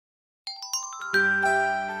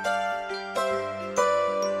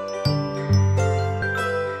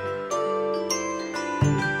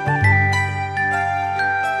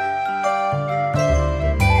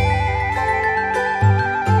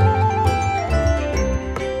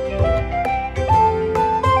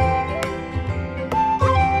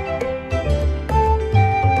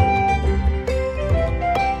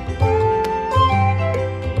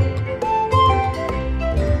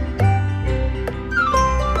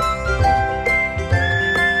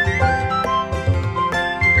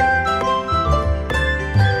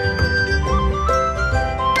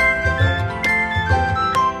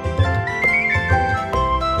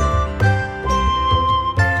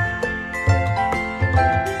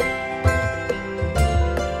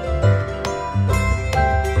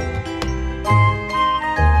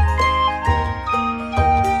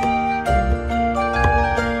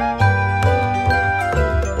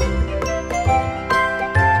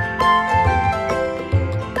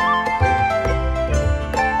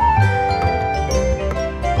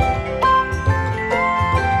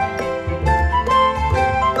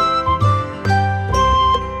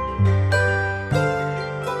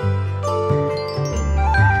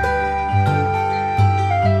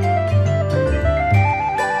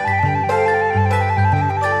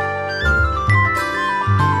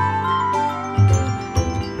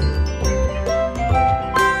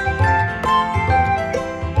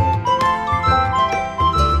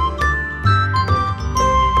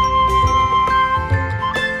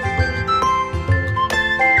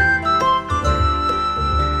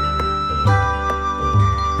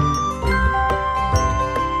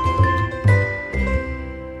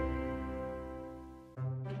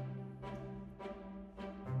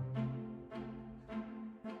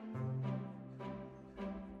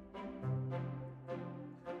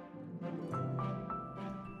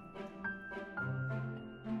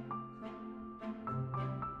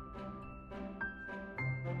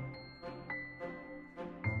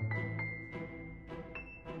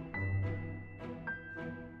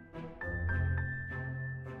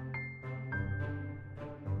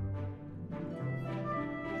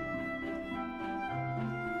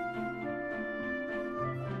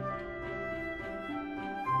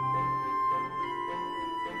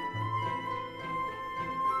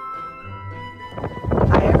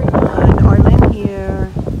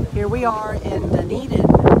we are in Dunedin,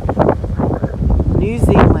 New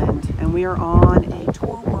Zealand, and we are on a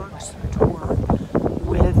Tourworks tour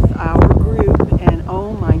with our group, and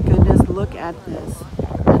oh my goodness, look at this.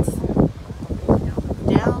 That's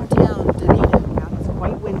downtown Dunedin. Now, it's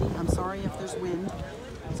quite windy. I'm sorry if there's wind.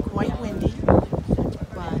 It's quite windy,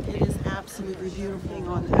 but it is absolutely beautiful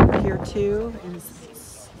on up here too. It is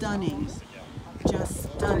stunning,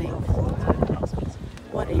 just stunning.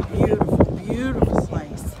 What a beautiful, beautiful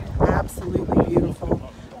place. Absolutely beautiful.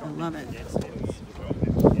 I love it.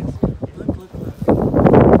 Look, look, look.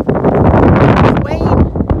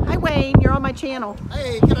 Wayne. Hi, Wayne. You're on my channel.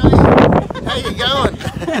 Hey, g'day. How you going?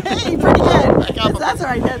 Hey, pretty good. That's all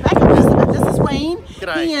right. Back up just a bit. This is Wayne.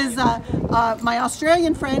 G'day. He is my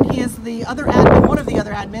Australian friend. He is the other admin, one of the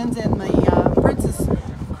other admins in the Princess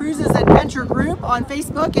Cruises Adventure group on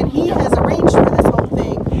Facebook, and he has arranged for this whole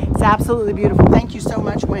thing. It's absolutely beautiful. Thank you so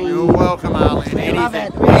much, Wayne. You're welcome, Arlene. We love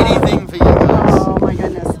it. Anything for you guys. Oh my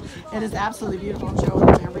goodness. It is absolutely beautiful. I'm showing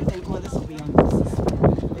them everything. Well, this will be on this.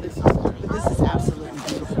 This is absolutely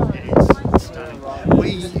beautiful. It is stunning.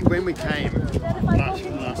 When we came last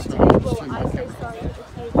night, it was too much.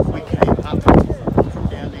 We came up from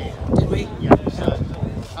down there. Did we? Yeah, so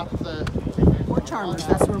up the Port Chalmers.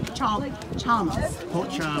 That's where Chalmers. Port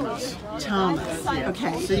Chalmers. Chalmers.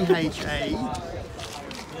 Okay. CHALMERS.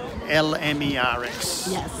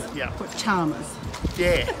 Yes. Yeah. Port Chalmers.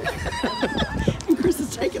 Yeah. And Chris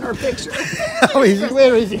is taking our picture. Oh, is he?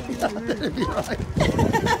 Where is he?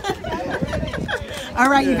 All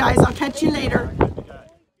right, you guys. I'll catch you later.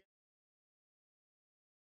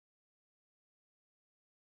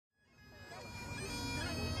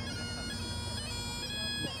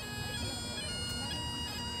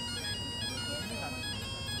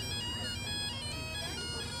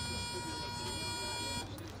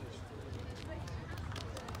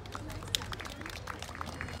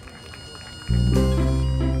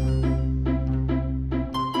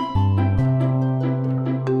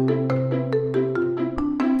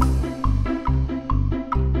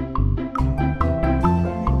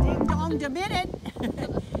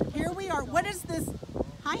 Here we are. What is this?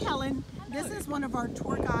 Hi, Helen. This is one of our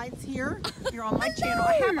tour guides here. You're on my channel.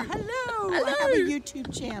 I have a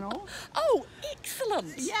YouTube channel. Oh,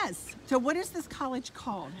 excellent. Yes. So what is this college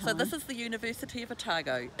called, Helen? So this is the University of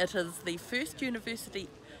Otago. It is the first university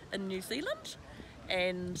in New Zealand,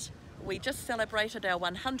 and we just celebrated our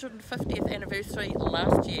 150th anniversary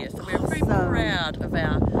last year, so we're very proud of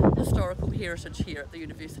our historical heritage here at the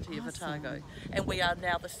University of Otago. And we are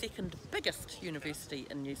now the second biggest university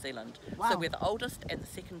in New Zealand. Wow. So we're the oldest and the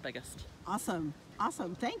second biggest. Awesome.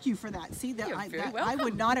 Awesome. Thank you for that. See, You're very I welcome.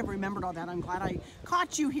 would not have remembered all that. I'm glad I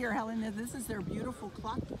caught you here, Helen. This is their beautiful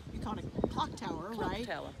clock. You call it a clock tower, Clock right?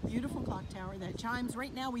 tower. Beautiful clock tower that chimes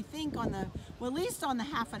right now, we think, on the, well, at least on the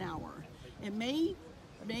half an hour. It may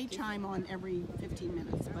chime on every 15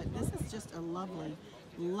 minutes, but this is just a lovely,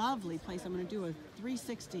 lovely place. I'm going to do a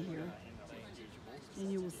 360 here,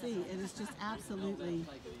 and you will see it is just absolutely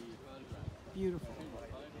beautiful.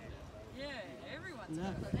 Yeah, everyone's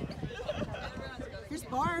Look. Here's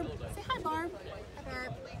Barb. Say hi, Barb. Hi,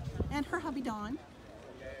 Barb. And her hubby, Don.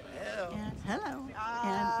 Hello. And hello.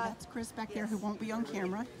 And that's Chris back there who won't be on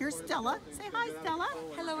camera. Here's Stella. Say hi, Stella.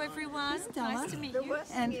 Hello, everyone. Stella. Nice to meet you.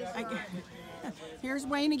 And here's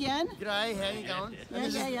Wayne again. G'day, how you going?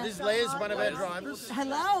 Yeah. This is Les, one of our drivers.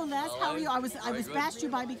 Hello, Les. How are you? I was passed you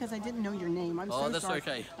by because I didn't know your name. I'm so that's sorry.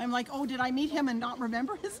 okay. I'm like, oh, did I meet him and not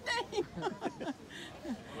remember his name?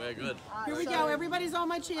 We're good. Here we go. Everybody's on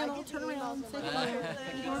my channel. Turn around. Say hello.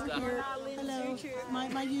 Go over here. Hello.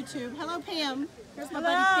 My YouTube. Hello, Pam. Here's my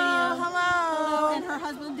buddy Pam. Hello. And her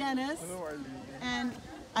husband Dennis. And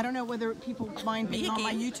I don't know whether people mind being on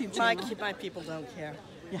my YouTube channel. My people don't care.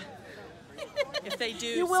 Yeah. If they do,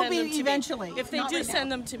 You will send be them to eventually. Me. If they Not do right send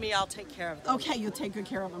now. them to me, I'll take care of them. Okay, you'll take good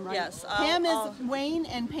care of them, right? Yes, Pam is I'll- Wayne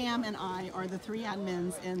and Pam and I are the three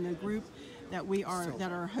admins in the group that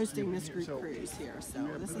that are hosting this group cruise here. So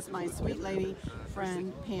this is my sweet lady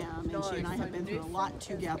friend Pam, and she and I have been through a lot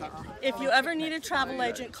together. If you ever need a travel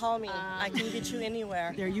agent, call me. I can get you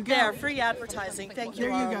anywhere. There you go. There, free advertising. Thank you,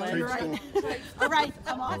 There you go. Arlen. You're right. All right,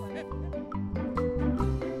 I'm off.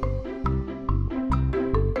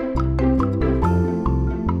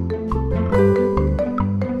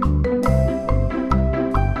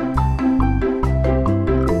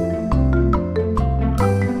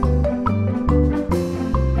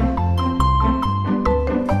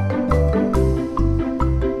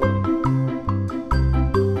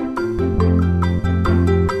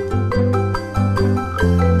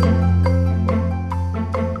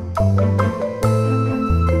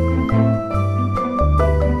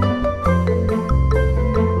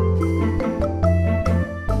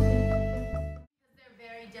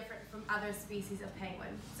 species of penguin.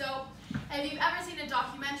 So if you've ever seen a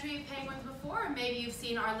documentary of penguins before, or maybe you've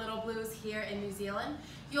seen our little blues here in New Zealand,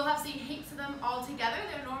 you'll have seen heaps of them all together.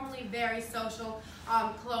 They're normally very social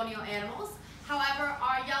colonial animals. However,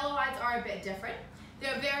 our yellow-eyes are a bit different.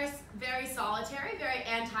 They're very solitary, very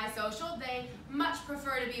antisocial. They much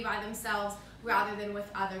prefer to be by themselves rather than with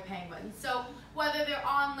other penguins. So whether they're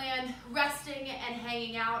on land resting and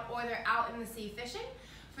hanging out, or they're out in the sea fishing,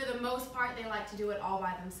 for the most part they like to do it all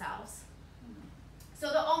by themselves. So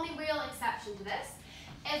the only real exception to this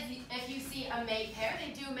is if you see a mate pair.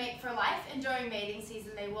 They do mate for life, and during mating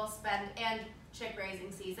season they will spend, and chick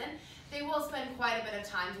raising season, they will spend quite a bit of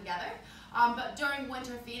time together. But during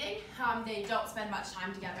winter feeding, they don't spend much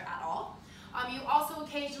time together at all. You also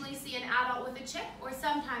occasionally see an adult with a chick, or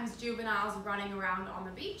sometimes juveniles running around on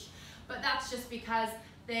the beach, but that's just because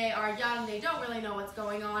they are young, they don't really know what's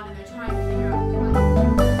going on, and they're trying to figure out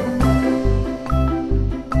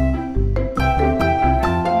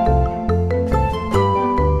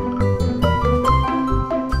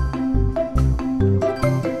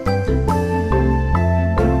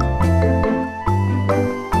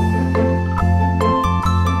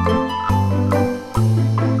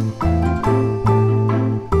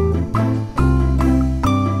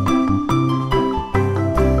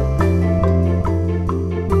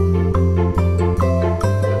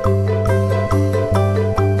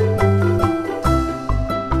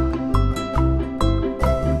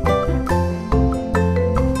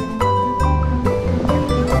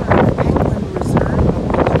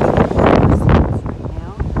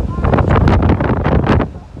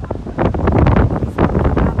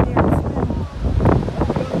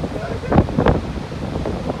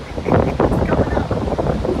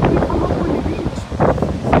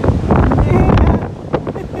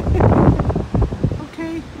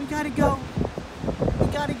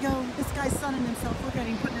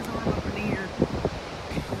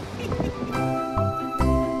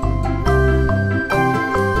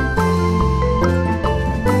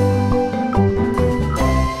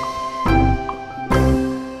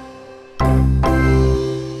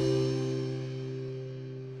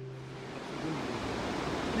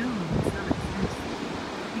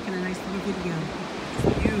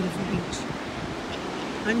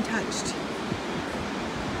untouched.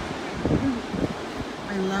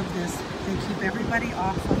 I love this. They keep everybody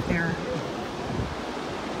off of their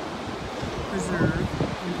preserve,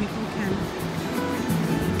 and people can.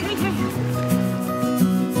 Okay.